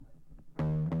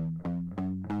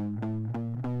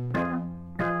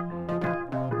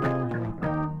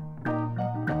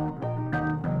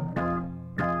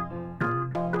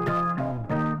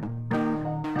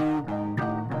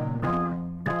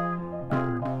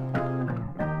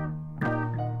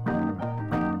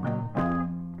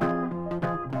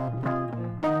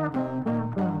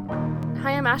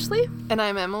I'm Ashley. And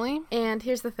I'm Emily. And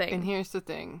here's the thing. And here's the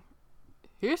thing.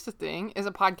 Here's the thing is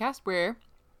a podcast where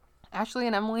Ashley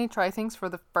and Emily try things for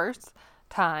the first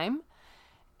time.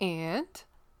 And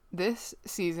this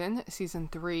season, season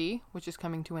 3, which is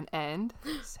coming to an end.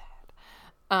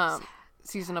 Sad.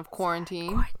 Season of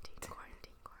quarantine. Quarantine.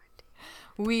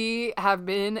 We have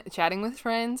been chatting with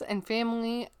friends and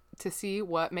family to see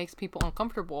what makes people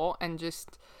uncomfortable and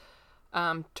just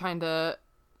trying to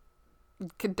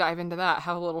could dive into that,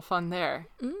 have a little fun there.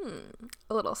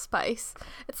 A little spice.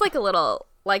 It's like a little,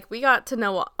 like, we got to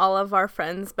know all of our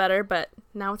friends better, but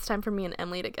now it's time for me and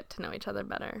Emily to get to know each other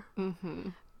better. Mm-hmm.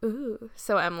 Ooh.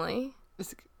 So, Emily.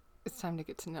 It's time to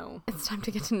get to know. It's time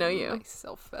to get to know you.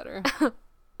 Myself better.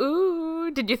 Ooh.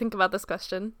 Did you think about this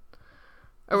question?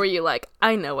 Or were you like,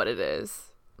 I know what it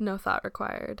is. No thought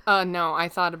required. No, I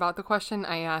thought about the question.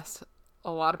 I asked a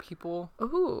lot of people.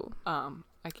 Ooh.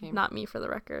 I came Not me, for the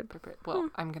record. prepared.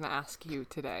 Well, I'm gonna ask you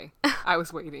today. I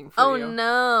was waiting for you. Oh,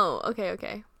 no.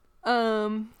 Okay.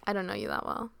 I I don't know you that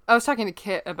well. was talking to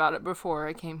Kit about it before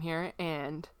I came here,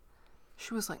 and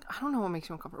she was like, "I don't know what makes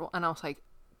you uncomfortable," and I was like,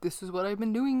 "This is what I've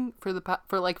been doing for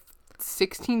like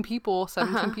 16 people,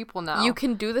 17 people now. You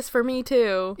can do this for me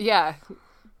too." Yeah,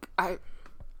 I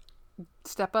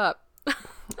step up.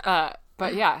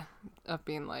 But yeah, of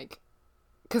being like,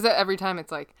 because every time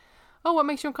it's like, oh, what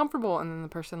makes you uncomfortable? And then the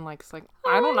person is like,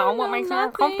 I don't know what makes me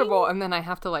uncomfortable. And then I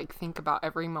have to like think about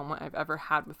every moment I've ever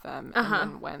had with them and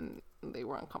then when they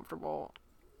were uncomfortable.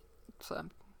 So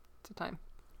it's a time.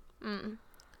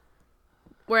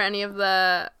 Were any of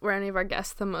our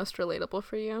guests the most relatable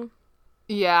for you?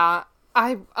 Yeah,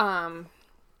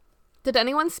 Did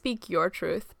anyone speak your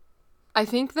truth? I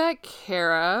think that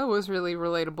Kara was really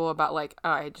relatable about like, oh,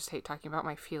 I just hate talking about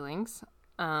my feelings.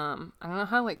 I don't know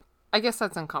how, like, I guess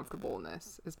that's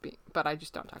uncomfortableness but I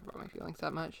just don't talk about my feelings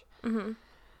that much.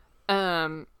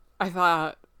 I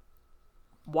thought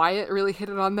Wyatt really hit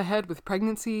it on the head with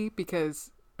pregnancy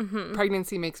because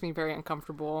pregnancy makes me very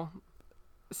uncomfortable.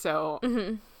 So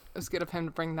it was good of him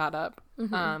to bring that up.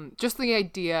 Just the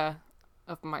idea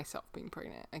of myself being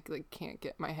pregnant, I like can't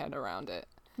get my head around it.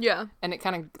 Yeah. And it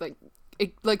kind of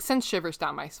like sends shivers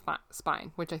down my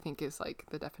spine, which I think is like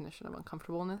the definition of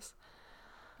uncomfortableness.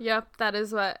 Yep, that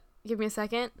is what. Give me a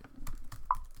second.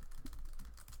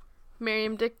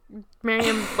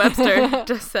 Merriam-Webster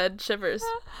just said shivers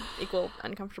equal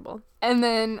uncomfortable. And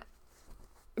then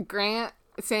Grant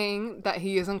saying that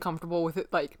he is uncomfortable with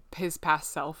it, like his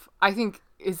past self, I think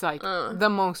is like the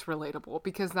most relatable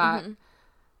because that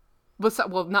was,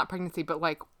 well, not pregnancy, but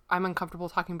like I'm uncomfortable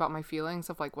talking about my feelings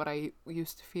of like what I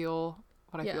used to feel,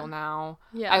 what I feel now.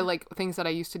 Yeah. I like things that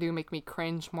I used to do make me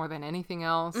cringe more than anything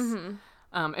else.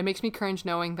 It makes me cringe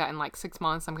knowing that in like 6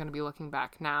 months I'm going to be looking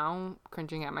back now,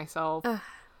 cringing at myself.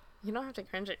 You don't have to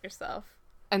cringe at yourself.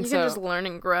 And you can just learn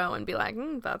and grow and be like,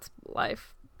 that's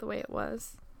life the way it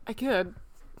was. I could.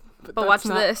 But watch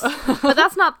this. But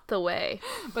that's not the way.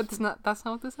 But that's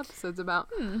not what this episode's about.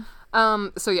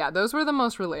 So yeah, those were the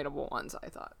most relatable ones, I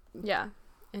thought. Yeah.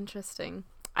 Interesting.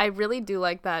 I really do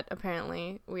like that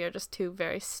apparently we are just two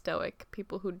very stoic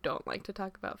people who don't like to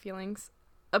talk about feelings.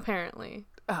 Apparently.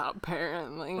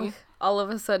 All of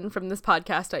a sudden from this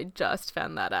podcast, I just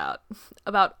found that out.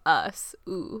 About us.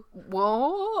 Ooh.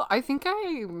 Well, I think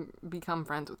I become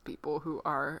friends with people who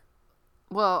are,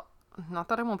 well, not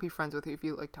that I won't be friends with you if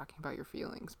you like talking about your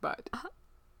feelings, but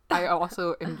I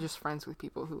also am just friends with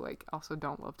people who like also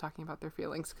don't love talking about their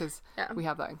feelings because we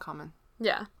have that in common.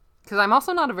 Yeah. Because I'm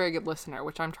also not a very good listener,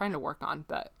 which I'm trying to work on,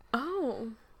 but... Oh.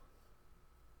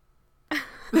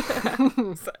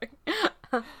 Sorry.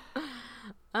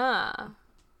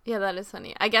 Yeah, that is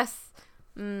funny. I guess,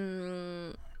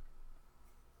 yeah,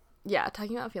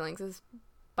 talking about feelings is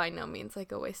by no means,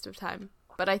 like, a waste of time.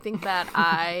 But I think that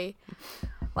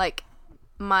like,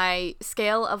 my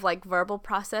scale of, like, verbal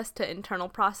process to internal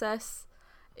process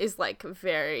is, like,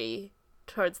 very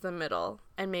towards the middle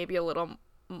and maybe a lot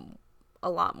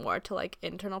more to like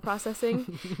internal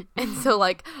processing. And so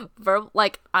like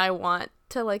I want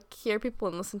to like hear people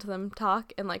and listen to them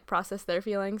talk and like process their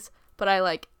feelings, but I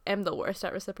like am the worst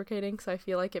at reciprocating, so I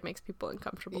feel like it makes people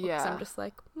uncomfortable because I'm just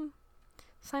like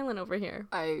silent over here.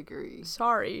 I agree.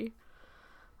 Sorry.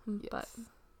 Yes. But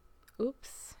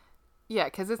oops. Yeah,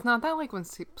 because it's not that like when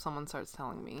someone starts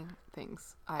telling me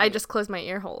things I just close my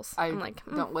ear holes. I'm like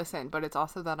don't listen, but it's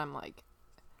also that I'm like,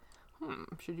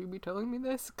 should you be telling me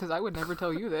this? Because I would never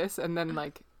tell you this. And then,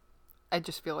 like, I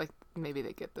just feel like maybe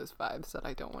they get those vibes that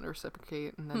I don't want to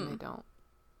reciprocate, and then they don't.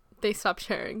 They stop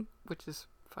sharing. Which is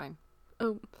fine.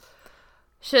 Oh.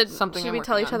 Should we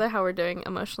tell each on. other how we're doing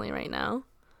emotionally right now?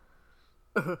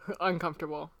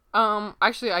 Uncomfortable.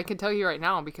 Actually, I can tell you right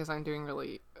now because I'm doing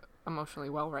really emotionally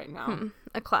well right now.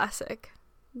 A classic.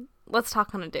 Let's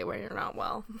talk on a day where you're not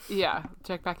well. Yeah,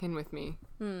 check back in with me.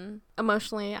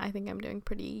 Emotionally, I think I'm doing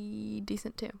pretty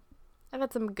decent too. I've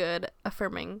had some good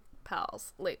affirming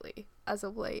pals lately, as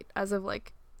of late, as of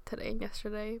like today and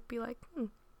yesterday. Be like,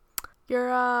 you're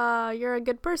a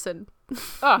good person.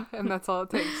 And that's all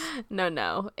it takes.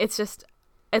 No, it's just,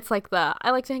 it's like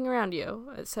I like to hang around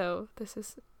you. So this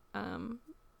is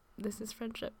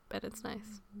friendship, and it's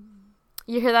nice.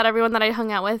 You hear that, everyone that I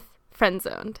hung out with? Friend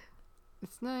zoned.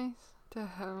 It's nice to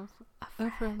have a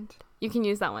friend. You can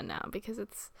use that one now because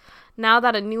it's now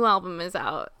that a new album is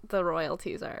out, the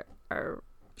royalties are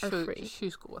free.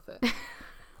 She's cool with it.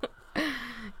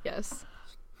 Yes.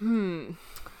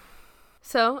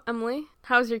 So, Emily,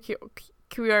 how's your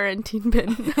quarantine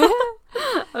been?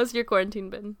 How's your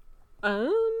quarantine been?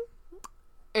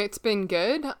 It's been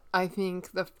good. I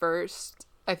think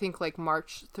like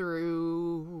March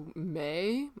through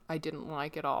May, I didn't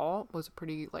like at all. It was a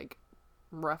pretty like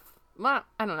rough. I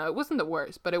don't know. It wasn't the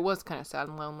worst, but it was kind of sad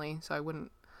and lonely. So I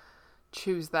wouldn't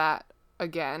choose that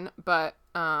again. But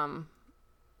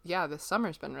yeah, this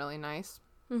summer's been really nice.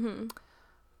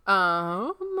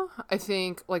 I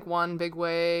think like one big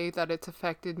way that it's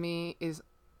affected me is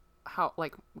how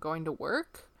like going to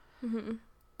work.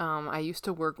 I used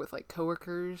to work with like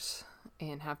coworkers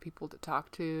and have people to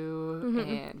talk to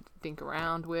and think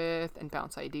around with and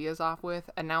bounce ideas off with,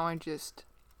 and now I just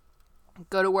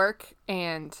go to work,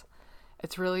 and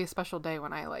it's really a special day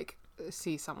when I like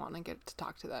see someone and get to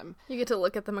talk to them. You get to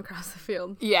look at them across the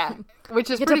field. Yeah, which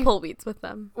is you get to pull weeds with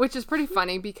them. Which is pretty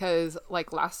funny because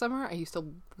like last summer I used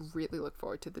to really look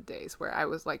forward to the days where I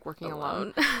was like working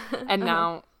alone. And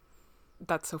now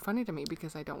that's so funny to me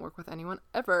because I don't work with anyone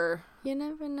ever. You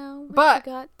never know what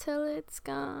you got till it's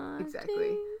gone.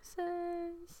 Exactly.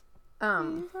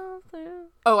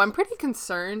 I'm pretty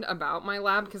concerned about my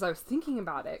lab because I was thinking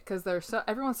about it because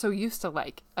everyone's so used to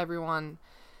like everyone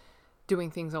doing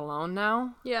things alone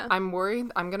now. Yeah. I'm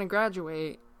worried I'm gonna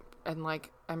graduate and like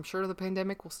I'm sure the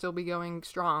pandemic will still be going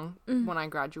strong when I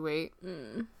graduate.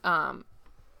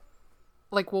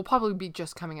 Like we'll probably be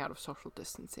just coming out of social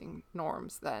distancing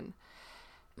norms then.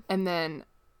 And then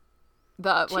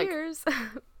cheers.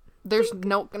 There's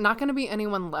not going to be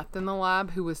anyone left in the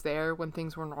lab who was there when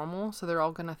things were normal, so they're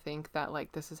all going to think that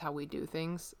like this is how we do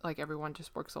things, like everyone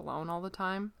just works alone all the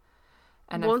time.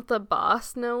 And won't the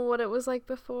boss know what it was like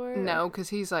before? No, because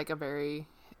he's like a very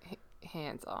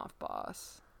hands-off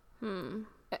boss.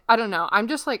 I don't know. I'm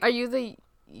just like, are you the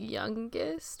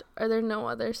youngest? Are there no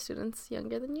other students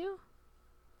younger than you,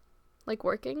 like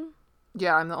working?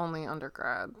 Yeah, I'm the only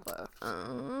undergrad left.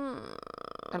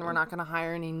 And we're not going to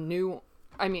hire any new...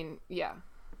 I mean, yeah.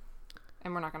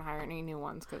 And we're not going to hire any new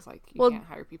ones because, like, you can't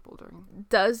hire people during...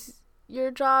 Does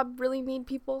your job really need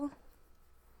people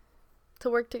to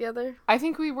work together? I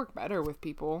think we work better with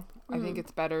people. I think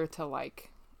it's better to,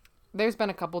 like... There's been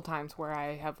a couple times where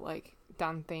I have, like,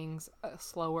 done things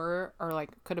slower or, like,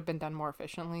 could have been done more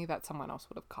efficiently that someone else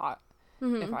would have caught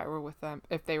if I were with them,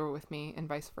 if they were with me, and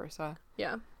vice versa.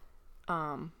 Yeah.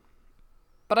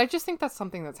 But I just think that's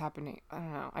something that's happening. I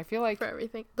don't know. I feel like for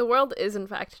everything, the world is in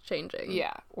fact changing.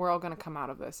 Yeah, we're all gonna come out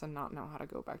of this and not know how to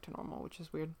go back to normal, which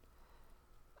is weird.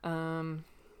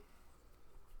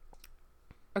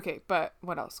 Okay, but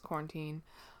what else? Quarantine.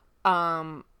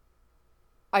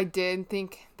 I did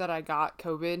think that I got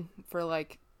COVID for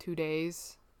like 2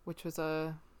 days, which was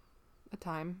a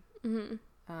time.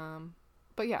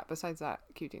 But yeah, besides that,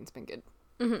 Q-Teen's been good.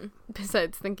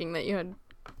 Besides thinking that you had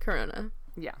corona.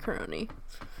 Yeah. Corona.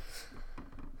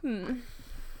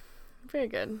 Very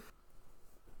good.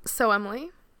 So, Emily.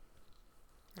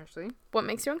 Ashley? What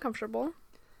makes you uncomfortable?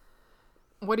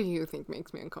 What do you think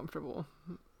makes me uncomfortable?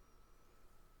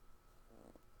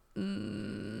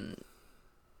 I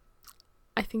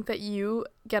think that you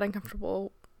get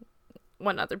uncomfortable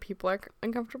when other people are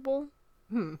uncomfortable.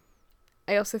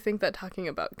 I also think that talking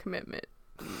about commitment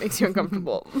makes you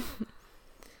uncomfortable.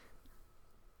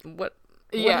 What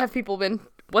have people been...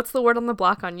 What's the word on the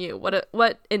block on you? What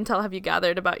intel have you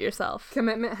gathered about yourself?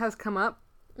 Commitment has come up.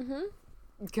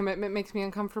 Commitment makes me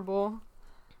uncomfortable.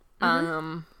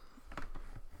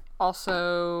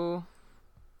 Also,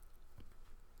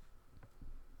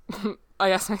 I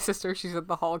asked my sister, she said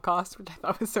the Holocaust, which I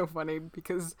thought was so funny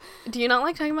because... Do you not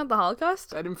like talking about the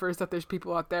Holocaust? That infers that there's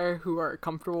people out there who are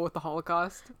comfortable with the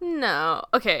Holocaust. No.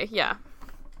 Okay, yeah.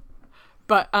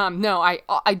 But, no, I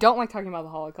don't like talking about the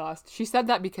Holocaust. She said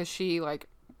that because she, like,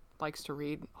 likes to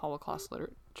read Holocaust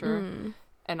literature.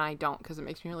 And I don't because it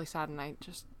makes me really sad and I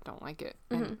just don't like it.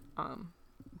 And,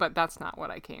 but that's not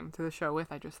what I came to the show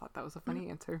with. I just thought that was a funny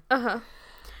answer.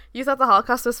 You thought the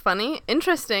Holocaust was funny?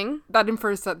 Interesting. That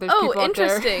infers that there's people out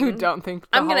there who don't think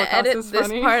the Holocaust edit is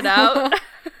funny. this part out,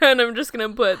 and I'm just gonna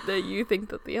put that you think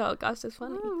that the Holocaust is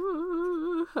funny.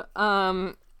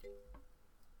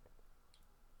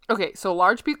 Okay, so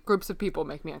large groups of people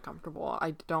make me uncomfortable.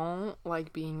 I don't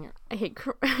like being... I hate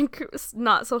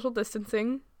not social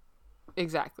distancing.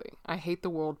 Exactly. I hate the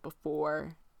world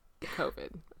before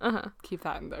COVID. Keep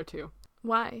that in there too.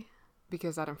 Why?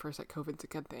 Because that infers that COVID's a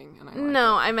good thing, and I like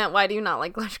No, it. I meant why do you not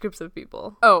like large groups of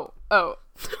people? Oh.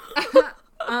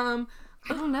 I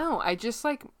don't know. I just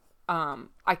like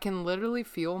I can literally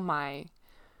feel my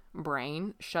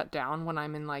brain shut down when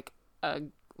I'm in like a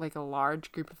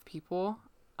large group of people.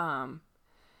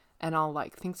 And I'll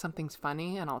like think something's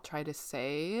funny and I'll try to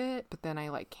say it, but then I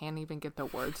like can't even get the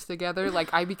words together.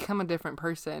 Like I become a different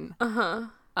person. I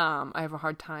have a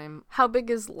hard time. How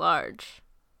big is large?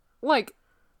 Like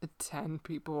 10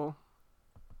 people.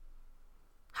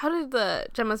 How did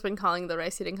Gemma's been calling the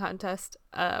rice eating contest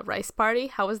rice party?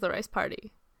 How was the rice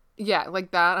party? Yeah, like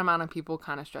that amount of people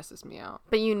kind of stresses me out.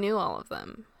 But you knew all of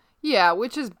them. Yeah,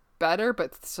 which is better,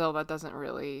 but still that doesn't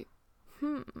really...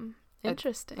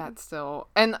 Interesting. That's still...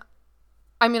 And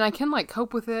I mean, I can like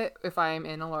cope with it if I'm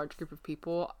in a large group of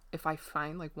people. If I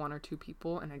find like 1 or 2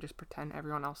 people and I just pretend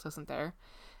everyone else isn't there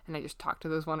and I just talk to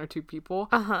those 1 or 2 people,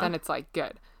 then it's like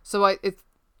good. So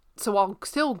I'll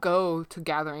still go to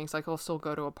gatherings. Like I'll still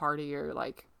go to a party or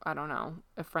like, I don't know,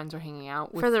 if friends are hanging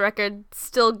out with... For the record,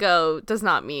 still go does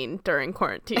not mean during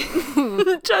quarantine.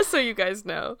 Just so you guys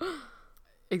know.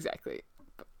 Exactly.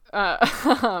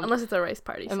 Unless it's a rice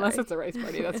party. Unless it's a rice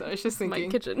party. That's what I was just thinking.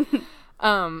 My kitchen.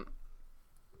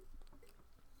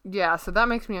 Yeah, so that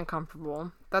makes me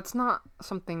uncomfortable. That's not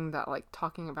something that like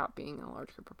talking about being in a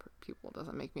large group of people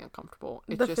doesn't make me uncomfortable.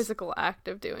 It's the just physical act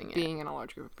of doing it. Being in a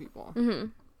large group of people.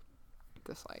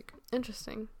 Dislike.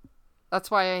 Interesting.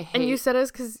 That's why I hate... And you said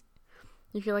it's because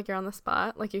you feel like you're on the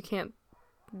spot? Like you can't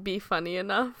be funny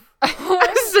enough?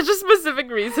 Such a specific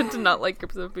reason to not like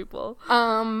groups of people.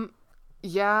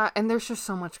 Yeah, and there's just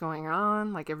so much going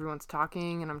on. Like everyone's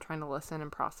talking and I'm trying to listen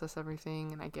and process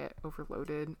everything and I get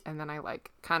overloaded and then I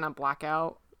like kind of black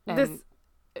out. And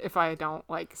if I don't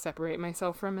like separate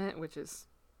myself from it, which is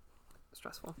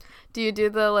stressful. Do you do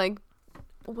the like,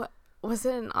 what was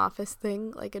it, an office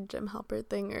thing, like a gym helper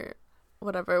thing or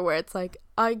whatever, where it's like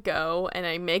I go and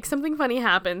I make something funny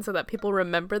happen so that people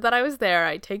remember that I was there,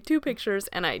 I take 2 pictures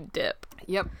and I dip?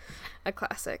 Yep. A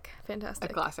classic. Fantastic.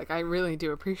 A classic. I really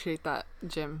do appreciate that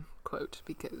Jim quote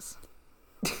because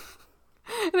and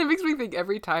it makes me think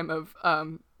every time of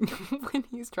when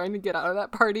he's trying to get out of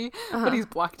that party, but he's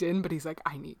blocked in, but he's like,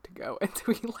 I need to go. And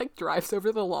so he like drives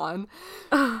over the lawn,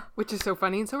 which is so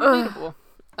funny and so relatable.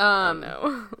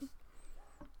 No.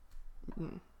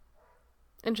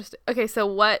 Interesting. Okay, so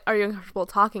what are you uncomfortable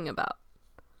talking about?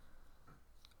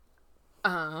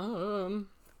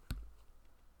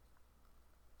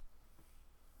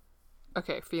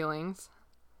 Okay, feelings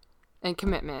and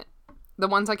commitment. The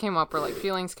ones I came up were like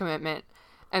feelings, commitment,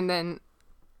 and then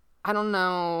I don't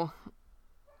know.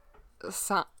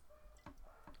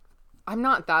 I'm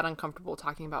not that uncomfortable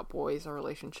talking about boys or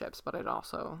relationships, but it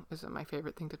also isn't my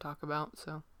favorite thing to talk about.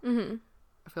 So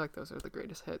I feel like those are the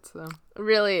greatest hits, though.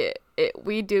 Really,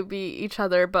 we do be each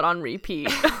other, but on repeat.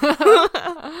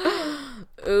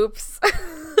 Oops.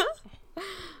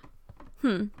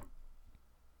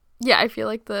 Yeah, I feel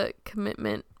like the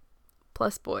commitment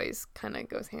plus boys kind of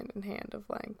goes hand in hand of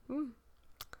like,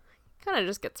 kind of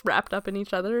just gets wrapped up in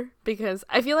each other because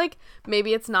I feel like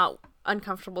maybe it's not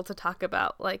uncomfortable to talk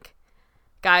about like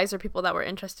guys or people that we're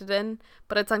interested in,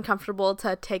 but it's uncomfortable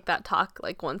to take that talk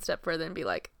like one step further and be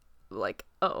like,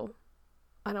 oh,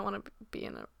 I don't want to be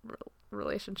in a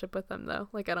relationship with them though.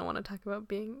 Like I don't want to talk about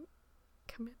being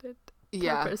committed to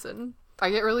a person. I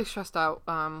get really stressed out.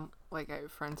 Like I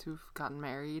have friends who've gotten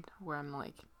married where I'm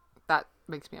like, that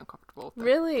makes me uncomfortable.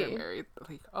 Really? They're married.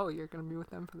 Like, oh, you're gonna be with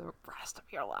them for the rest of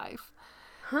your life.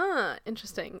 Huh.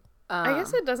 Interesting. I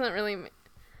guess it doesn't really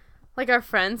like our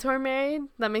friends who are married.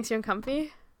 That makes you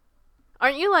uncomfy.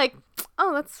 Aren't you like,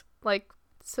 oh, that's like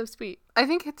so sweet? I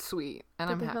think it's sweet, and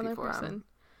I'm with happy another for person.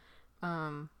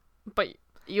 them. But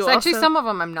you so also actually some of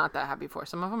them I'm not that happy for.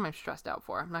 Some of them I'm stressed out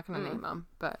for. I'm not gonna name them,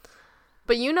 but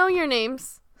you know your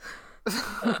names.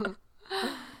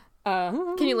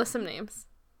 Can you list some names?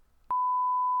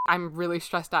 I'm really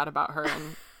stressed out about her,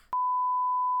 and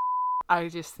I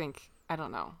just think I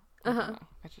don't know.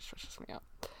 It just stresses me out.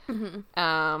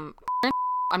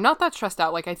 I'm not that stressed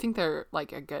out. Like I think they're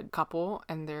like a good couple,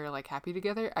 and they're like happy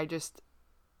together.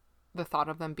 The thought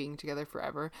of them being together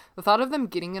forever, the thought of them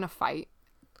getting in a fight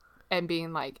and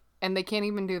being like, and they can't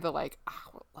even do the like,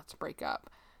 well, let's break up,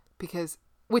 because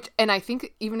and I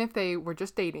think even if they were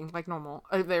just dating like normal,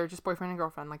 or they were just boyfriend and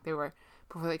girlfriend like they were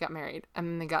before they got married, and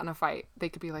then they got in a fight, they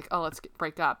could be like, oh, let's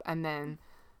break up, and then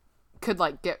could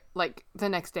like get like the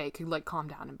next day could like calm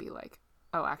down and be like,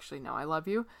 oh, actually no, I love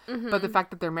you. But the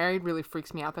fact that they're married really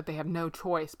freaks me out, that they have no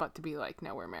choice but to be like,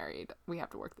 no, we're married, we have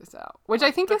to work this out, which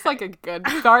I think is like a good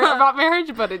story about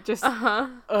marriage, but it just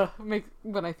makes,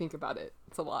 when I think about it,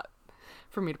 it's a lot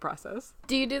for me to process.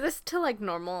 Do you do this to like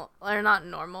normal, or not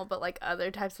normal, but like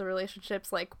other types of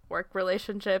relationships, like work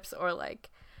relationships or like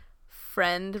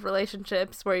friend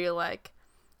relationships, where you're like,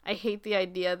 I hate the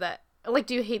idea that, like,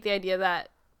 do you hate the idea that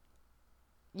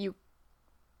you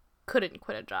couldn't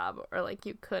quit a job, or like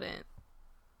you couldn't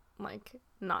like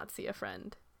not see a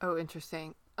friend? Oh,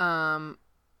 interesting. For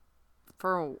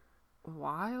a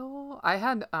while I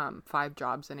had 5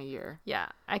 jobs in a year. Yeah,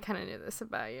 I kind of knew this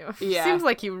about you. Yeah. Seems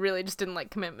like you really just didn't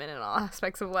like commitment in all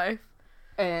aspects of life.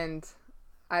 And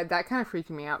that kind of freaked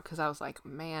me out, because I was like,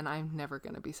 man, I'm never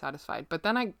going to be satisfied. But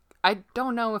then I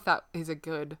don't know if that is a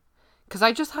good, because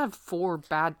I just have 4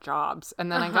 bad jobs,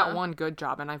 and then I got 1 good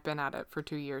job, and I've been at it for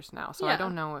 2 years now. So I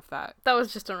don't know if that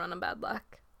was just a run of bad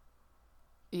luck.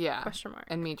 Yeah. Question mark.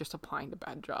 And me just applying to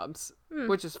bad jobs,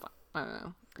 which is fun. I don't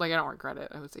know. Like, I don't regret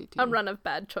it. I was 18. A run of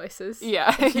bad choices.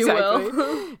 Yeah, if you exactly.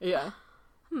 will. Yeah.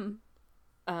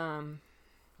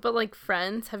 But like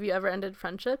friends, have you ever ended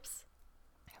friendships?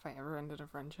 Have I ever ended a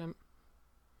friendship?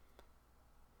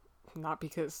 Not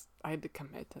because I had to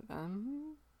commit to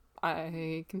them.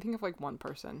 I can think of like one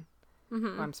person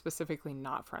who I'm specifically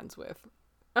not friends with.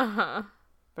 But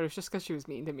it's just because she was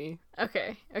mean to me.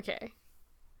 Okay.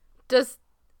 Does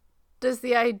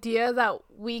the idea that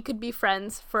we could be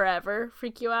friends forever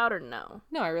freak you out, or no?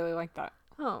 No, I really like that.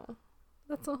 Oh,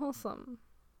 that's so wholesome.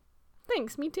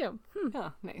 Thanks, me too.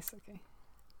 Oh, nice. Okay.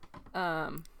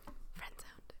 Friend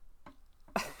sound.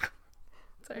 I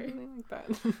Sorry. really like that.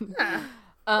 Yeah,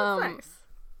 that's nice.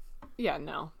 Yeah,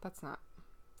 no, that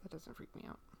doesn't freak me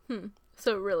out.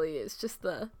 So it really is just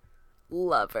the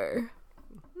lover.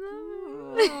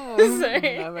 Oh,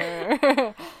 Sorry.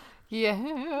 Never.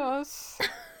 Yes.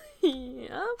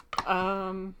 Yeah.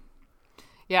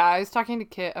 Yeah, I was talking to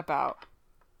Kit about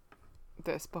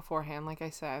this beforehand, like I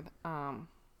said. And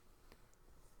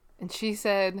she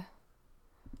said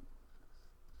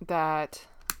that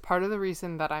part of the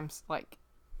reason that I'm like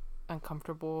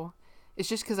uncomfortable is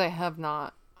just because I have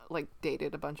not like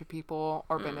dated a bunch of people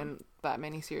or been in that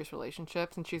many serious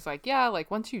relationships. And she's like, yeah, like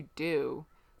once you do,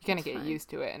 you're gonna get used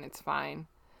to it and it's fine.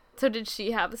 So did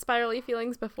she have the spirally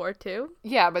feelings before too?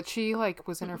 Yeah, but she like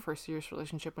was in her first serious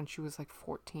relationship when she was like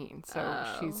 14, so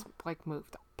she's like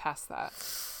moved past that.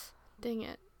 Dang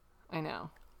it. I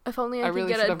know. If only I could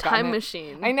really get a time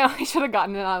machine. I know, I should have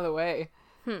gotten it out of the way.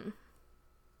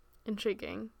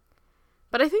 Intriguing.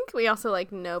 But I think we also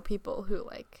like know people who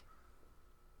like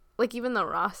even the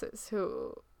Rosses,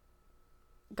 who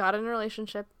got in a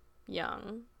relationship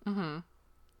young,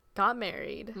 got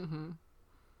married,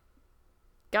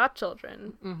 got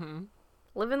children,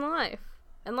 living the life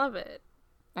and love it.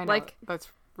 I know, like,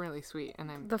 that's really sweet. And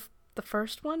I'm the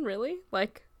first one, really,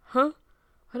 like, I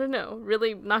don't know,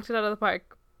 really knocked it out of the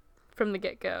park from the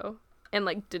get-go and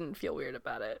like didn't feel weird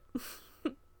about it.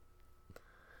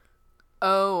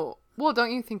 Oh, well,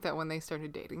 don't you think that when they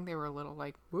started dating they were a little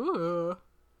like, whoa,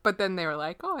 but then they were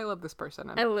like, oh, I love this person.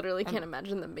 I literally can't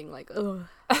imagine them being like, ugh.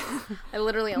 I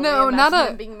literally only imagine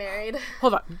them being married.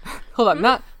 Hold on,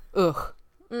 not ugh.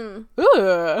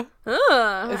 Ugh.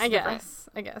 I guess.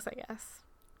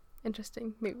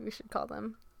 Interesting. Maybe we should call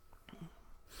them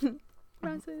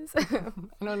Roses. I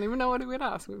don't even know what we would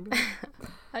ask.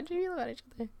 How'd you feel about each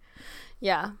other?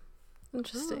 Yeah.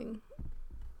 Interesting.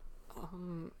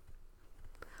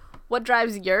 What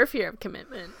drives your fear of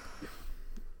commitment?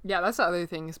 Yeah, that's the other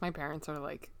thing, is my parents are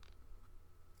like,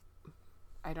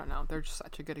 I don't know, they're just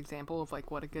such a good example of like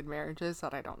what a good marriage is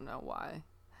that I don't know why.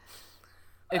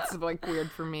 It's like weird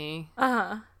for me.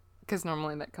 Because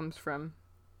normally that comes from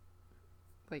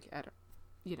like,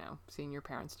 seeing your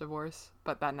parents divorce,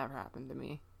 but that never happened to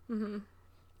me.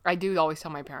 I do always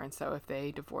tell my parents though, if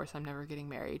they divorce, I'm never getting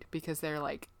married, because they're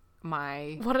like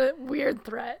what a weird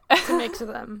threat to make to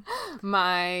them.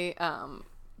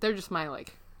 They're just my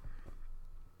like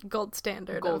gold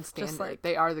standard. Just like,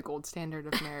 they are the gold standard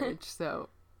of marriage. So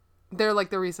they're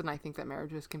like the reason I think that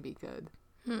marriages can be good.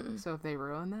 So if they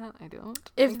ruin that, I don't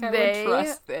think I would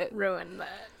trust it. Ruin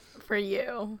that for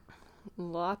you.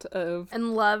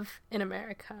 And love in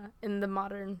America in the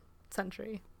modern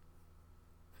century.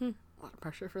 A lot of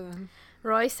pressure for them.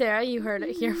 Roy, Sarah, you heard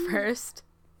it here first.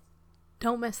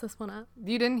 Don't mess this one up.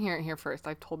 You didn't hear it here first.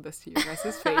 I've told this to you guys.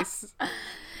 His face.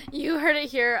 You heard it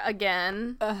here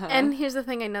again. Uh-huh. And here's the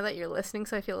thing. I know that you're listening,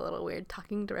 so I feel a little weird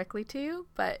talking directly to you,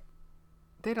 but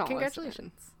They don't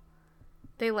congratulations. listen.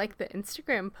 They like the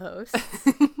Instagram posts.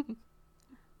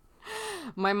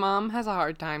 My mom has a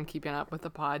hard time keeping up with the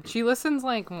pod. She listens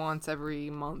like once every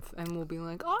month and will be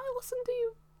like, oh, I listened to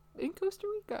you in Costa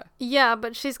Rica. Yeah,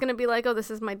 but she's going to be like, oh, this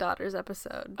is my daughter's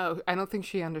episode. Oh, I don't think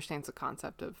she understands the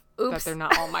concept of Oops. that they're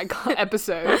not all my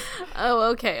episodes.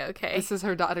 Oh, okay. This is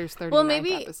her daughter's 39th Well,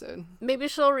 maybe- episode. Maybe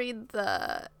she'll read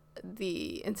the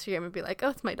Instagram and be like, oh,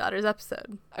 it's my daughter's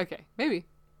episode. Okay, maybe.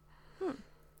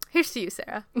 Here's to you,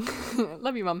 Sarah.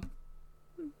 Love you, Mom.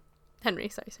 Henry.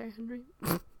 Sorry, Sarah Henry.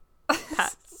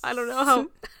 Pat. I don't know how.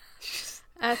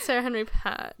 At Sarah Henry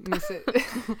Pat.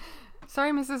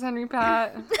 Sorry, Mrs. Henry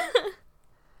Pat.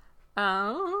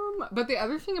 But the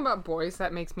other thing about boys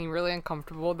that makes me really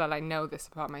uncomfortable, that I know this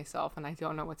about myself and I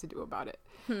don't know what to do about it,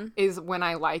 is when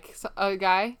I like a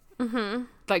guy,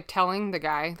 like telling the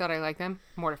guy that I like them,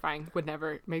 mortifying, would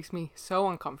never, makes me so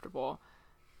uncomfortable.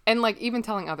 And like even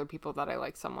telling other people that I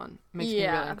like someone makes me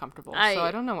really uncomfortable. So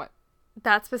I don't know what.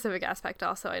 That specific aspect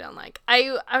also I don't like.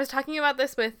 I was talking about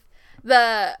this with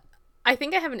I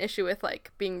think I have an issue with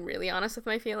like being really honest with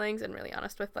my feelings and really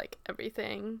honest with like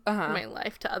everything in my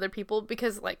life to other people,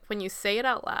 because like when you say it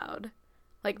out loud,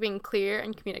 like being clear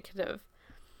and communicative,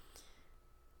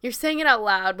 you're saying it out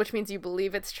loud, which means you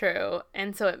believe it's true,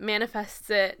 and so it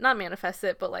not manifests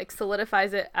it, but like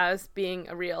solidifies it as being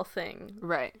a real thing.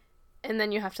 Right. And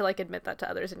then you have to like admit that to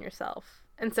others and yourself.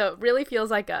 And so it really feels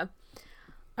like I'm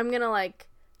gonna like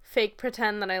fake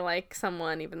pretend that I like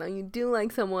someone even though you do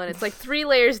like someone. It's like 3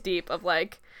 layers deep of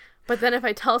like, but then if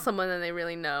I tell someone, then they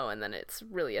really know, and then it's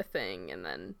really a thing, and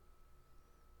then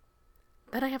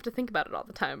I have to think about it all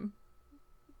the time.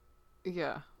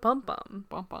 Yeah. Bum bum.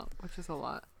 Bump bump, which is a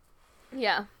lot.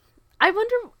 Yeah. I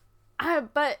wonder,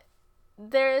 but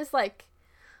there is like,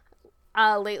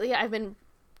 lately I've been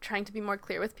trying to be more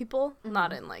clear with people,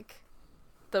 not in like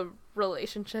the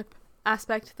relationship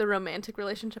aspect, the romantic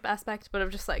relationship aspect, but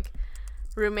of just like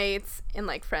roommates and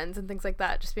like friends and things like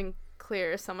that. Just being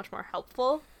clear is so much more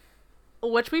helpful,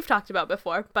 which we've talked about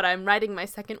before, but I'm riding my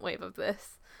second wave of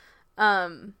this.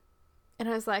 And I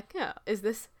was like, yeah,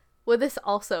 would this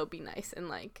also be nice in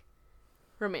like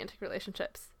romantic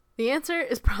relationships? The answer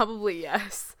is probably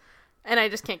yes. And I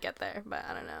just can't get there, but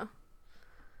I don't know.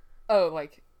 Oh,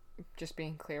 like just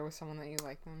being clear with someone that you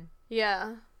like them.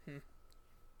 Yeah.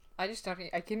 I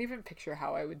can't even picture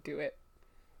how I would do it.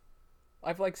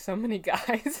 I've liked so many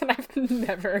guys and I've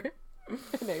never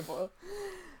been able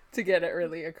to get it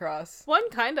really across. One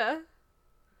kinda.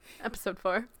 Episode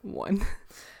 4. One.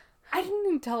 I didn't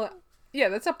even tell it. Yeah,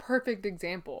 that's a perfect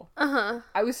example. Uh-huh.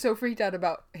 I was so freaked out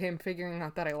about him figuring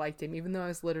out that I liked him, even though I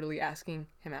was literally asking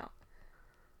him out.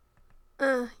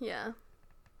 Yeah.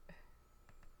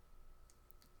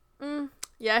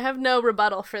 Yeah, I have no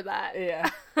rebuttal for that. Yeah.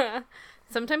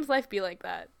 Sometimes life be like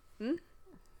that. I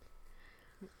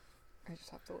just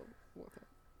have to live with it.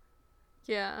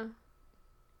 Yeah.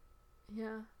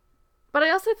 Yeah. But I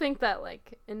also think that,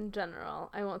 like, in general,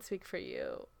 I won't speak for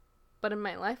you, but in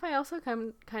my life, I also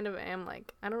kind of am,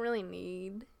 like, I don't really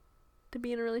need to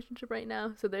be in a relationship right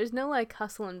now. So there's no, like,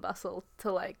 hustle and bustle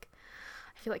to, like,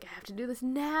 I feel like I have to do this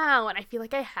now, and I feel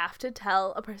like I have to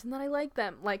tell a person that I like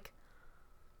them. Like,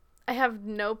 I have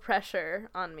no pressure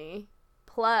on me.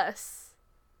 Plus,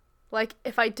 like,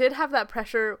 if I did have that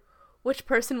pressure, which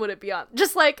person would it be on?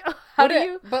 Just, like, how do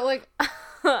you... But, like,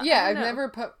 yeah, I've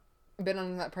never been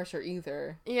under that pressure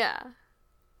either. Yeah.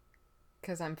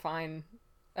 Because I'm fine.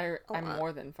 I'm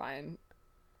more than fine.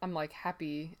 I'm, like,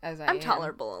 happy as I am. I'm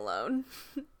tolerable alone.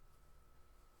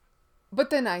 But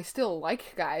then I still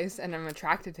like guys, and I'm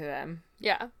attracted to them.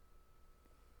 Yeah.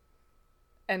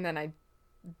 And then I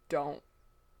don't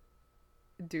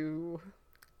do...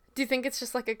 Do you think it's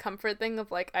just, like, a comfort thing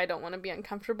of, like, I don't want to be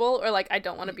uncomfortable, or, like, I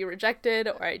don't want to be rejected,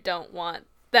 or I don't want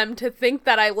them to think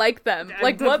that I like them?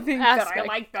 Like, what think aspect? that I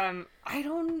like them. I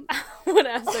don't... What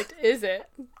aspect is it?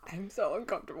 I'm so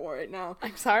uncomfortable right now.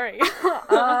 I'm sorry.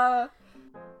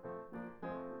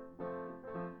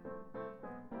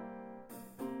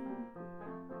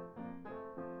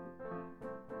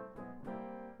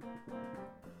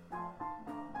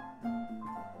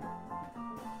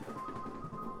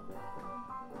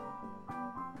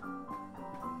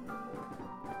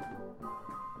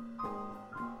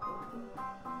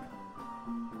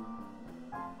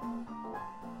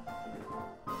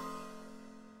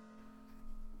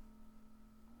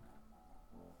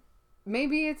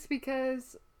 Maybe it's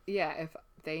because, yeah, if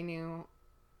they knew...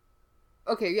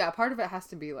 Okay, yeah, part of it has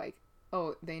to be, like,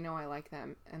 oh, they know I like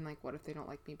them, and like, what if they don't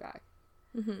like me back?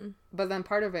 Mm-hmm. But then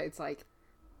part of it, it's like,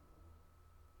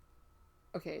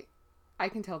 okay, I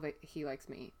can tell that he likes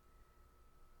me,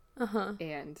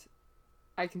 and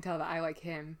I can tell that I like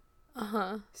him.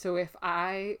 So if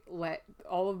I let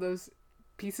all of those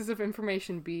pieces of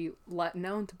information be let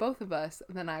known to both of us,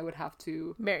 then I would have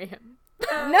to marry him.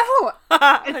 No,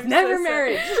 it's never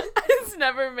marriage. It's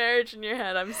never marriage in your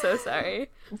head. I'm so sorry.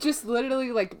 Just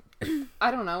literally, like,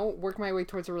 I don't know, work my way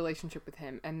towards a relationship with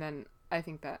him, and then I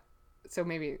think that, so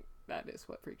maybe that is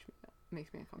what freaks me out,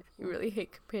 makes me uncomfortable. You really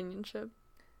hate companionship.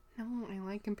 No, I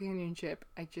like companionship.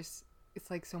 It's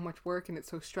like so much work and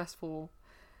it's so stressful.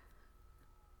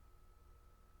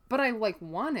 But I like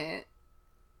want it.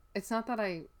 It's not that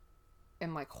I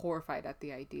am like horrified at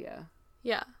the idea.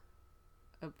 Yeah.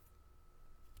 Of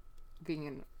being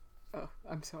in. Oh,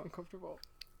 I'm so uncomfortable.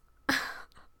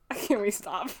 Can we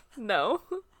stop? No.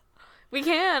 We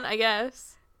can, I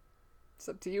guess. It's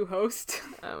up to you, host.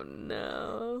 Oh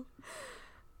no.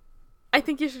 I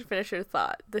think you should finish your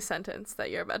thought, the sentence that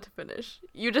you're about to finish.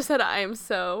 You just said I am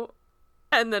so,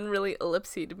 and then really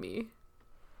ellipsed me.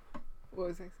 What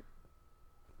was I saying?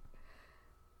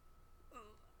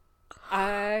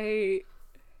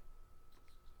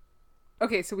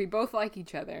 Okay, so we both like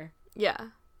each other. Yeah.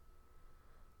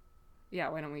 Yeah,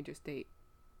 why don't we just date?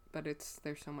 But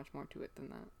there's so much more to it than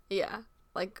that. Yeah.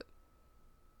 Like,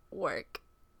 work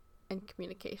and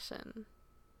communication.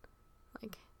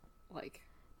 Like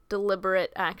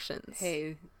deliberate actions.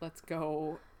 Hey, let's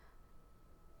go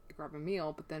grab a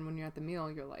meal, but then when you're at the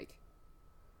meal, you're like,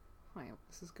 I hope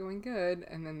this is going good,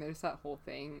 and then there's that whole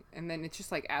thing, and then it just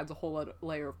like adds a whole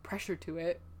layer of pressure to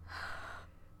it.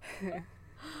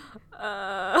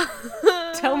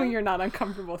 Tell me you're not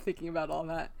uncomfortable thinking about all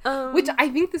that. Which I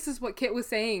think this is what Kit was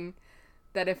saying,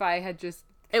 that if I had just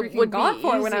gone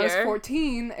for it when I was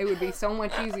 14, it would be so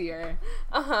much easier.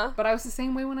 But I was the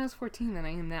same way when I was 14 than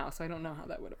I am now, so I don't know how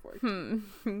that would have worked.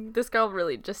 This girl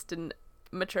really just didn't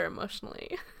mature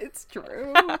emotionally. It's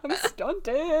true. I'm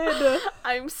stunted.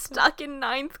 I'm stuck in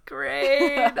 9th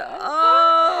grade.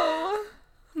 Oh.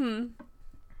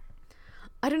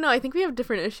 I don't know. I think we have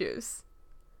different issues.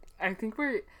 I think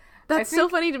That's so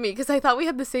funny to me because I thought we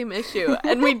had the same issue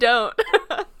and we don't.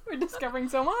 We're discovering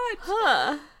so much.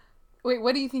 Huh. Wait,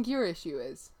 what do you think your issue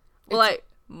is? Well,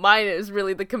 mine is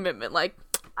really the commitment. Like,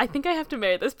 I think I have to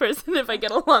marry this person if I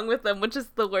get along with them, which is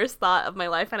the worst thought of my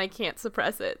life, and I can't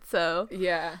suppress it. So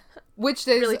yeah, which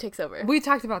really takes over. We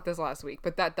talked about this last week,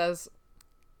 but that does.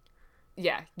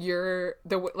 Yeah,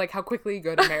 like how quickly you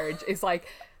go to marriage is like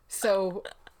so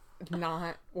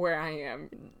not where I am.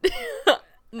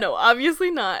 No,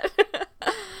 obviously not.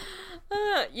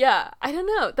 Yeah, I don't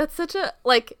know. That's such a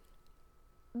like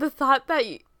the thought that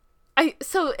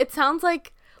so it sounds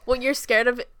like what you're scared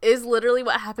of is literally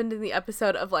what happened in the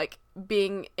episode of like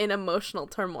being in emotional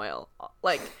turmoil,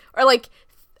 like, or like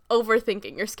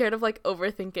overthinking. You're scared of like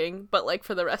overthinking, but like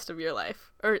for the rest of your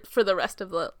life or for the rest of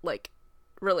the like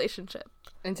relationship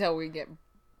until we get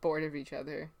bored of each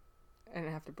other and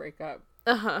have to break up.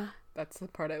 That's the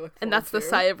part I look forward to. And that's the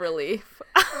sigh of relief.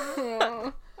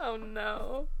 Oh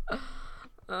no.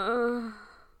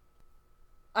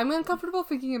 I'm uncomfortable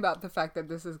thinking about the fact that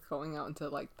this is going out into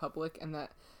like public and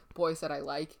that boys that I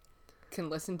like can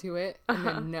listen to it and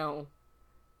then know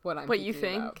what you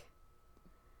think about.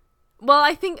 Well,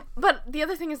 I think, but the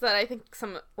other thing is that I think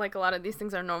a lot of these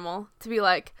things are normal to be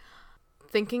like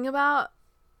thinking about.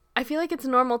 I feel like it's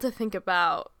normal to think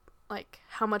about like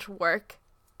how much work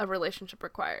a relationship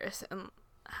requires and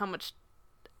how much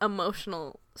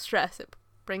emotional stress it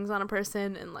brings on a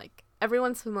person, and like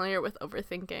everyone's familiar with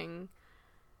overthinking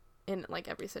in like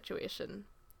every situation,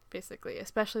 basically,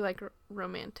 especially like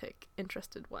romantic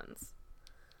interested ones.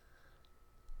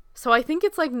 So I think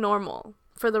it's like normal,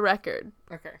 for the record.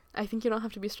 Okay. I think you don't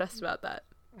have to be stressed about that.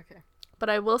 Okay. But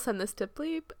I will send this to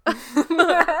Bleep.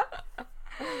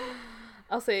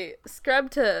 I'll say,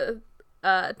 scrub to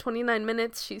 29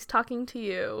 minutes, she's talking to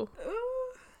you.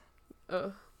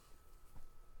 Ugh.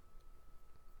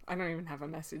 I don't even have a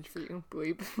message for you,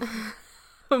 Bleep.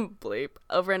 Bleep.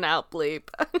 Over and out, Bleep.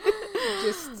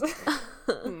 Just...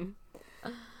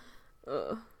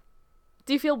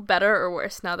 Do you feel better or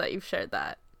worse now that you've shared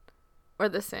that? Or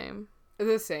the same?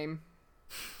 The same.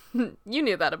 You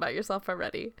knew that about yourself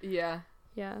already. Yeah.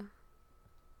 Yeah.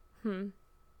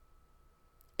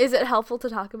 Is it helpful to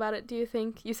talk about it, do you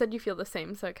think? You said you feel the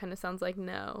same, so it kind of sounds like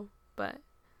no, but...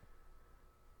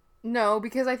 No,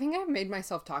 because I think I've made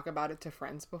myself talk about it to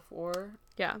friends before.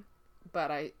 Yeah.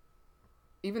 But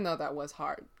even though that was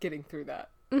hard, getting through that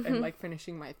and like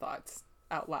finishing my thoughts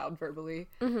out loud verbally.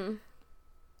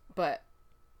 But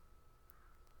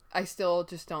I still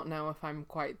just don't know if I'm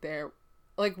quite there.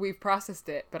 Like, we've processed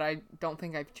it, but I don't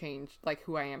think I've changed. Like,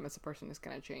 who I am as a person is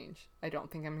gonna change. I don't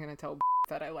think I'm gonna tell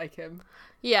that I like him.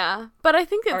 Yeah, but I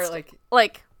think it's, Or,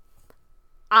 like,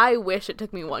 I wish it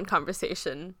took me one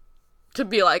conversation to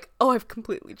be like, oh, I've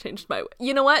completely changed my way.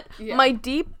 You know what? Yeah. My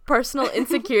deep personal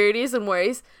insecurities and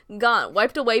worries gone,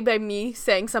 wiped away by me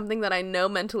saying something that I know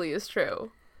mentally is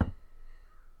true.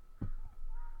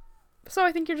 So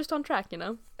I think you're just on track, you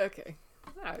know? Okay.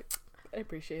 I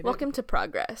appreciate it. Welcome to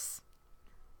progress.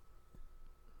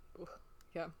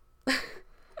 Yeah.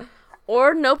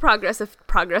 Or no progress if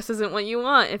progress isn't what you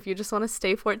want, if you just want to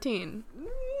stay 14.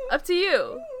 Up to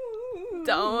you.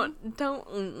 Don't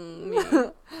me.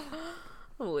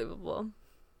 Unbelievable.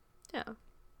 Yeah.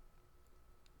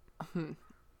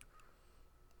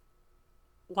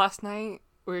 Last night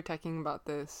we were talking about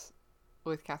this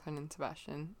with Catherine and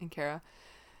Sebastian and Kara.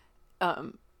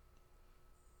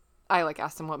 I like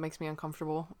asked them what makes me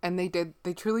uncomfortable, and they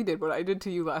truly did what I did to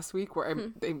you last week, where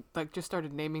they like just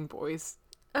started naming boys.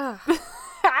 Ugh.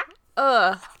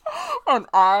 And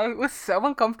I was so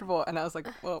uncomfortable, and I was like,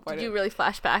 well, why Did you really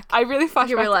flash back? I really flashed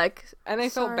You back, were like, and I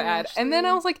felt "Sorry, bad. And then I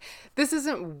Ashley." was like, this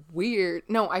isn't weird.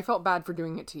 No, I felt bad for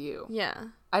doing it to you. Yeah.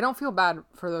 I don't feel bad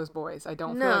for those boys. I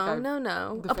don't feel like I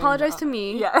No. defend Apologize them. to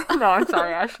me. Yeah. No, I'm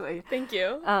sorry, Ashley. Thank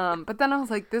you. But then I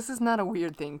was like, this is not a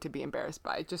weird thing to be embarrassed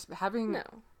by. Just having No.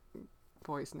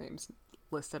 boys' names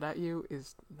listed at you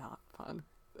is not fun.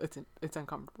 It's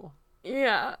uncomfortable.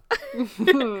 Yeah.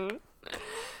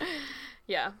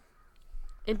 Yeah.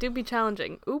 It do be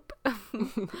challenging. Oop.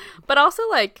 But also,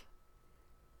 like,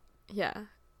 yeah.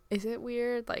 Is it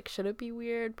weird? Like, should it be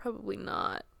weird? Probably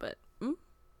not. But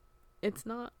it's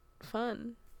not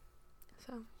fun.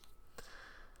 So,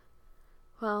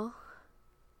 well,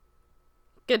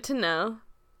 good to know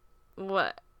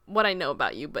what I know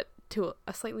about you, but to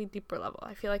a slightly deeper level.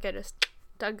 I feel like I just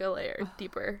dug a layer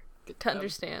deeper Good to job.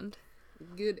 understand.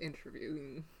 Good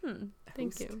interviewing.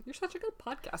 Thank host. you. You're such a good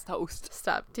podcast host.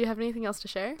 Stop. Do you have anything else to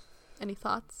share? Any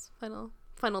thoughts?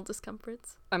 Final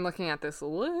discomforts? I'm looking at this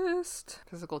list.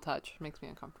 Physical touch makes me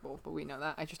uncomfortable, but we know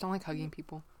that. I just don't like hugging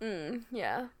people.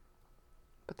 Yeah.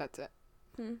 But that's it.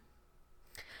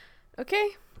 Okay.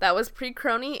 That was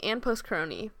pre-crony and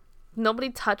post-crony.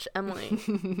 Nobody touch Emily.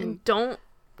 And don't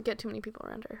get too many people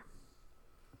around her.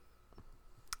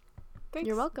 Thanks.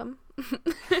 You're welcome.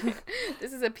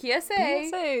 This is a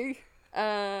PSA.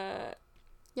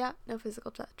 Yeah, no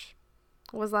physical touch.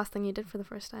 What was the last thing you did for the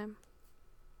first time?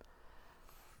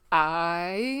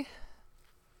 I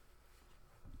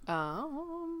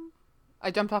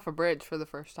jumped off a bridge for the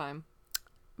first time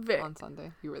on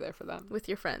Sunday. You were there for that. With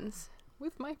your friends.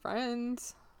 With my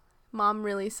friends. Mom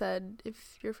really said,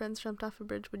 if your friends jumped off a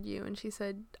bridge, would you? And she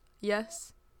said,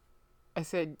 yes. I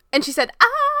said... And she said, ah!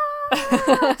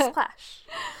 Splash.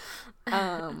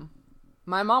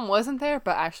 My mom wasn't there,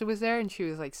 but Ashley was there, and she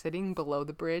was, like, sitting below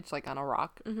the bridge, like, on a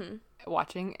rock,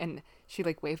 watching, and she,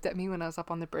 like, waved at me when I was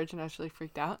up on the bridge, and I was really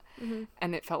freaked out,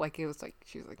 and it felt like it was, like,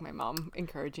 she was, like, my mom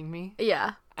encouraging me.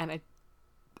 Yeah. And it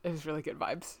was really good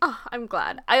vibes. Oh, I'm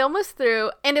glad. I almost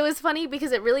threw, and it was funny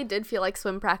because it really did feel like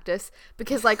swim practice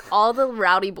because like all the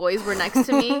rowdy boys were next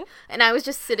to me and I was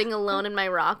just sitting alone in my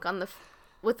rock on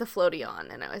with the floaty on,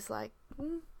 and I was like,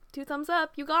 2 thumbs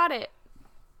up, you got it.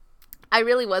 I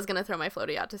really was going to throw my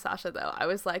floaty out to Sasha though. I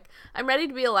was like, I'm ready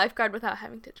to be a lifeguard without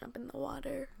having to jump in the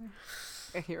water.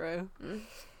 A hero.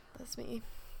 That's me.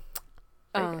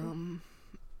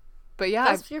 But yeah.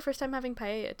 That's your first time having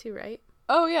paella too, right?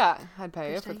 Oh yeah, had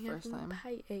paella for the first time.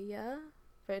 Paella,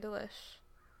 very delish.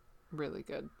 Really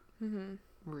good.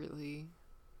 Really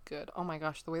good. Oh my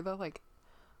gosh, the way the like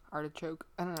artichoke.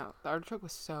 I don't know. The artichoke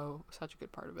was such a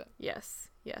good part of it. Yes.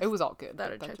 It was all good. The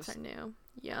artichokes are new.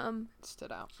 Yum.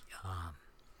 Stood out.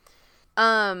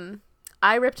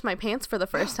 I ripped my pants for the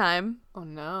first time. Oh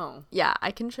no. Yeah,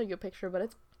 I can show you a picture, but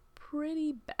it's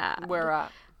pretty bad. Where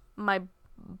at? My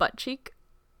butt cheek.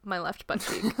 My left butt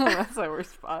cheek. That's my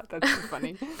worst spot. That's so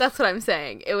funny. That's what I'm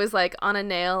saying. It was like on a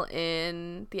nail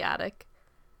in the attic.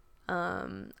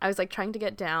 I was like trying to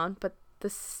get down, but the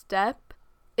step,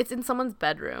 it's in someone's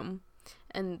bedroom,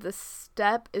 and the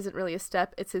step isn't really a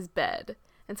step, it's his bed.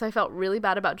 And so I felt really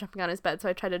bad about jumping on his bed, so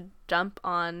I tried to jump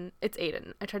on, it's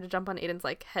Aiden. I tried to jump on Aiden's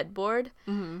like headboard,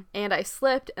 and I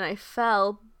slipped and I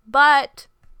fell, but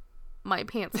my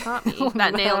pants caught me.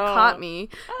 That nail caught me,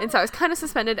 and so I was kind of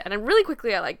suspended, and then really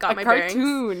quickly I like got my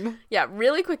bearings. Yeah,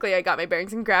 really quickly I got my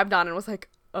bearings and grabbed on and was like,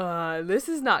 this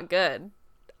is not good.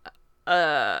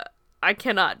 I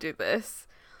cannot do this.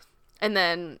 And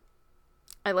then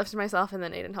I lifted myself, and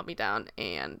then Aiden helped me down,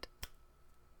 and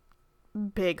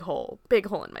big hole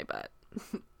in my butt.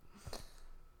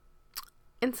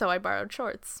 And so I borrowed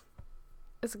shorts.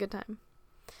 It's a good time.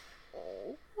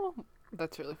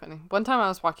 That's really funny. One time I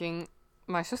was walking,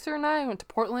 my sister and I went to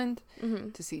Portland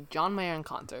Mm-hmm. to see John Mayer in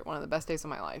concert, one of the best days of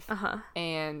my life. Uh-huh.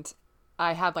 And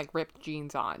I had like ripped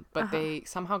jeans on, but they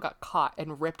somehow got caught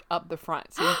and ripped up the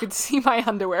front, so you could see my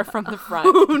underwear from the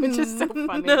front, which is so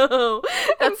funny. No,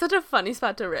 that's such a funny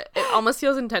spot to rip. It almost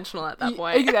feels intentional at that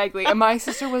point. Exactly. And my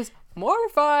sister was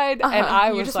mortified, and I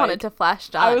was you just like, wanted to flash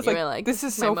John. I was You were like, this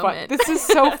is my so fun. moment." This is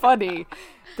so funny.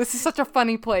 This is such a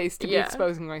funny place to be Yeah.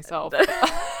 exposing myself. At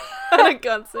a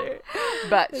concert.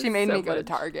 But she made so me go to much.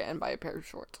 Target and buy a pair of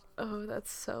shorts. Oh,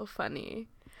 that's so funny.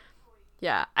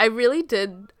 Yeah, I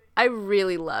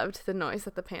really loved the noise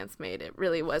that the pants made. It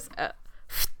really was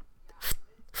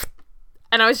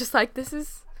and I was just like, this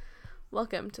is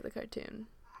welcome to the cartoon.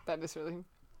 That is really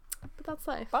But that's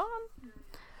life. fun.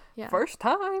 Yeah. First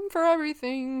time for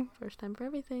everything. First time for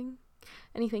everything.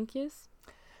 Any thank yous?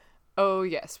 Oh,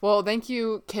 yes. Well, thank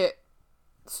you, Kit,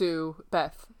 Sue,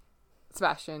 Beth,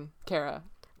 Sebastian, Kara,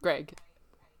 Greg,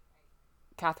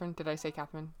 Catherine. Did I say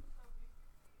Catherine?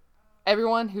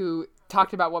 Everyone who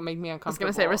talked about what made me I was uncomfortable.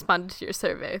 going to say responded to your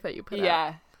survey that you put out.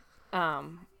 Yeah.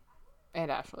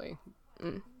 And Ashley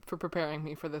for preparing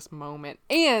me for this moment.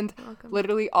 And You're welcome.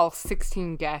 literally all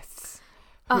 16 guests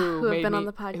Who have made been me- on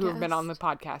the podcast. Who have been on the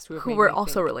podcast. Who Who were made me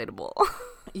also think. relatable.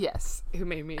 Yes. Who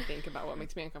made me think about what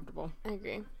makes me uncomfortable. I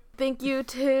agree. Thank you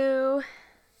to...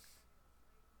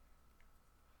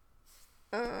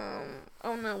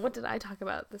 oh no, what did I talk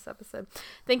about this episode?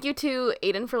 Thank you to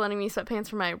Aiden for lending me sweatpants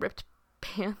for my ripped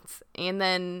pants, and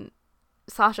then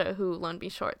Sasha who loaned me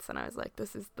shorts, and I was like,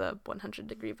 this is the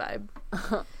 100-degree vibe.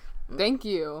 Thank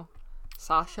you,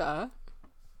 Sasha,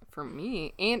 for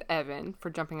me, and Evan for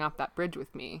jumping off that bridge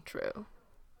with me. True.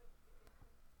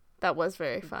 That was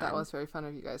very fun. That was very fun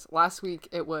of you guys. Last week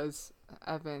it was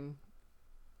Evan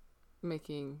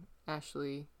making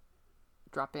Ashley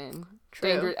drop in.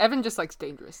 True. Evan just likes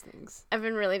dangerous things.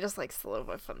 Evan really just likes to live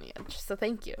life on the edge, so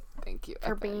thank you Thank you, for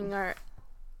Evan. being our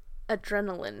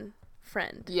adrenaline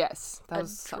friend. Yes, it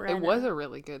was a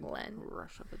really good Adrenaline.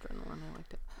 rush of adrenaline. I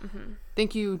liked it. Mm-hmm.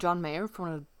 Thank you, John Mayer, for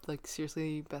one of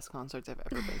seriously best concerts I've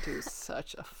ever been to.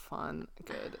 Such a fun,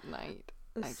 good night.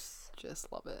 I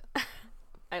just love it.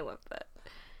 I love that.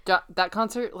 That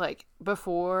concert,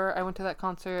 before I went to that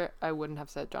concert, I wouldn't have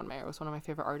said John Mayer was one of my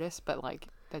favorite artists, but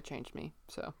that changed me.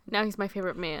 So Now he's my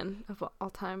favorite man of all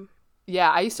time. yeah,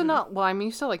 I used to not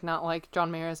like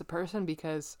John Mayer as a person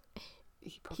because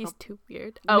He's too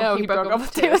weird. No, he broke up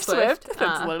with Taylor Swift.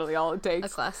 That's Ah, literally all it a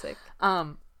takes. classic.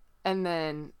 And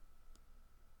then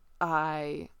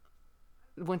I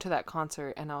went to that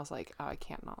concert and I was like, oh, I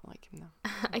can't not like him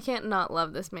now. I can't not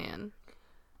love this man.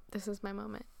 This is my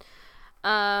moment.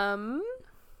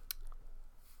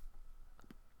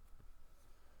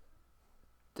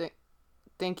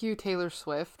 Thank you, Taylor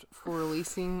Swift, for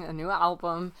releasing a new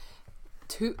album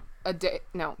 2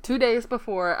 days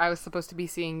before I was supposed to be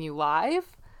seeing you live.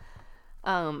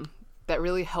 That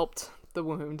really helped the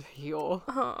wound heal.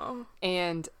 Oh,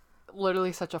 And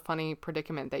literally such a funny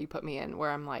predicament that you put me in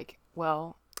where I'm like,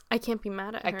 well, I can't be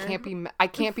mad at her. I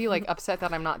can't be upset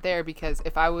that I'm not there, because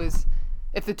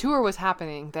if the tour was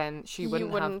happening, then she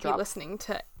wouldn't have be dropped listening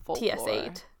to Folklore.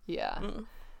 TS8. Yeah. Mm.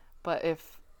 But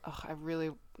I really,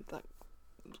 that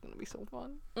was going to be so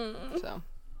fun. So,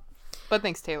 but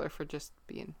thanks, Taylor, for just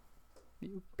being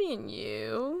you. Being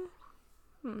you.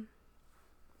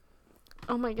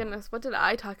 Oh my goodness, what did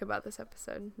I talk about this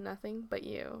episode? Nothing but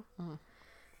you.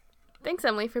 Thanks,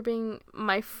 Emily, for being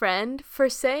my friend, for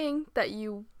saying that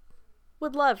you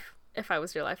would love if I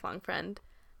was your lifelong friend,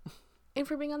 and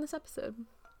for being on this episode.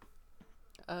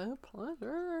 A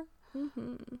pleasure.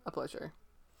 A pleasure.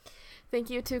 Thank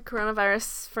you to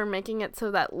coronavirus for making it so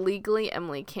that legally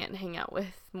Emily can't hang out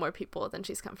with more people than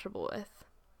she's comfortable with.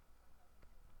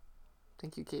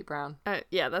 Thank you, Kate Brown.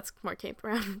 Yeah, that's more Kate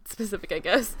Brown specific, I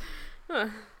guess.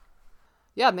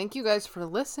 Yeah, thank you guys for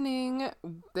listening.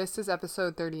 This is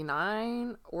episode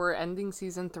 39. We're ending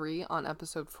season 3 on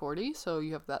episode 40, so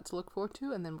you have that to look forward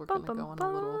to, and then we're going to go on a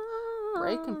little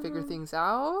break and figure things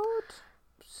out.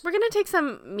 We're going to take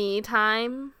some me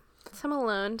time, some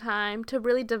alone time to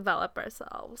really develop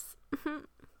ourselves.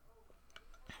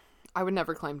 I would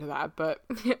never claim to that, but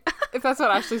if that's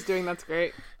what Ashley's doing, that's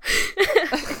great.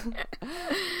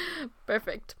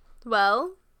 Perfect.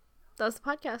 Well, that was the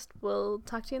podcast. We'll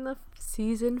talk to you in the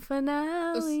season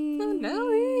finale.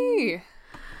 Finale.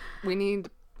 We need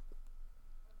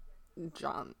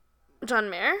John. John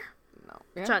Mayer, No.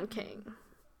 Yeah. John King,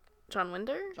 John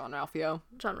Winder, John Ralphio.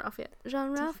 John Ralphio.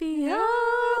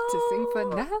 To sing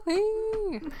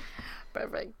finale.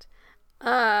 Perfect.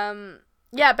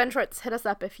 Yeah, Ben Schwartz, hit us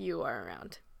up if you are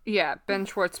around. Yeah, Ben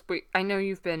Schwartz. I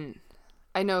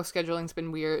know scheduling's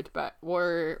been weird, but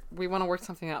we want to work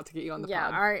something out to get you on the pod. Yeah,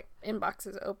 our inbox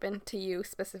is open to you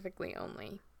specifically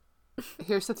only.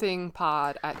 Here's the thing,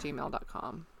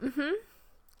 pod@gmail.com. Mm-hmm.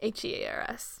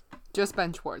 HEARS. Just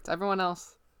Ben Schwartz. Everyone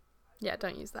else. Yeah,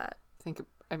 don't use that. If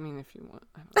you want.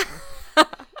 I don't know.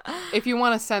 If you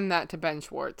want to send that to Ben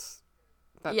Schwartz.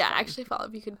 That's fine. Actually, follow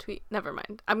up. You can tweet. Never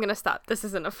mind. I'm gonna stop. This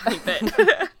isn't a funny bit.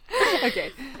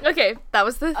 Okay. Okay. That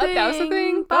was the thing. That was the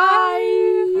thing. Bye.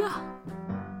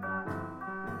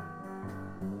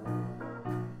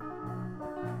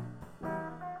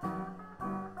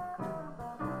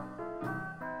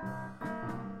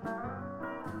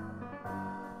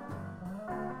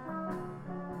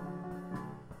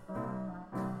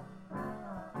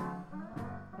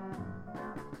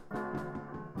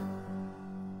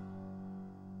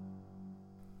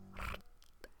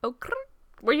 Oh,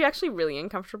 were you actually really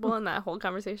uncomfortable in that whole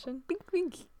conversation?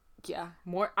 Yeah,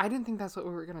 more. I didn't think that's what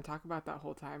we were gonna talk about that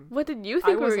whole time. What did you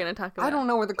think we were gonna talk about? I don't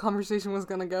know where the conversation was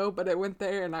gonna go, but it went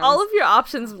there, and all of your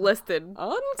options listed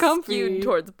uncomfy, skewed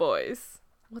towards boys.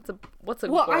 What's a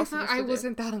well? girl I thought I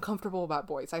wasn't that uncomfortable about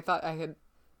boys. I thought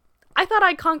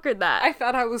I conquered that. I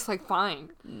thought I was like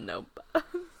fine. Nope.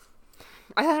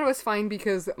 I thought it was fine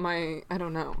because my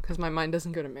mind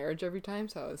doesn't go to marriage every time,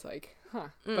 so I was like, huh.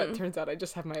 But it turns out I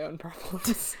just have my own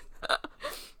problems.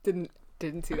 Didn't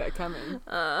see that coming.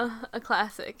 A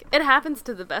classic. It happens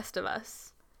to the best of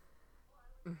us.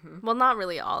 Mm-hmm. Well, not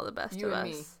really all the best you of and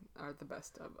us. Me are the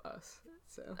best of us.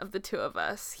 So of the two of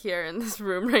us here in this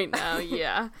room right now,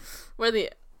 yeah,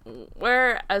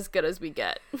 we're as good as we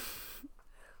get.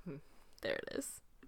 There it is.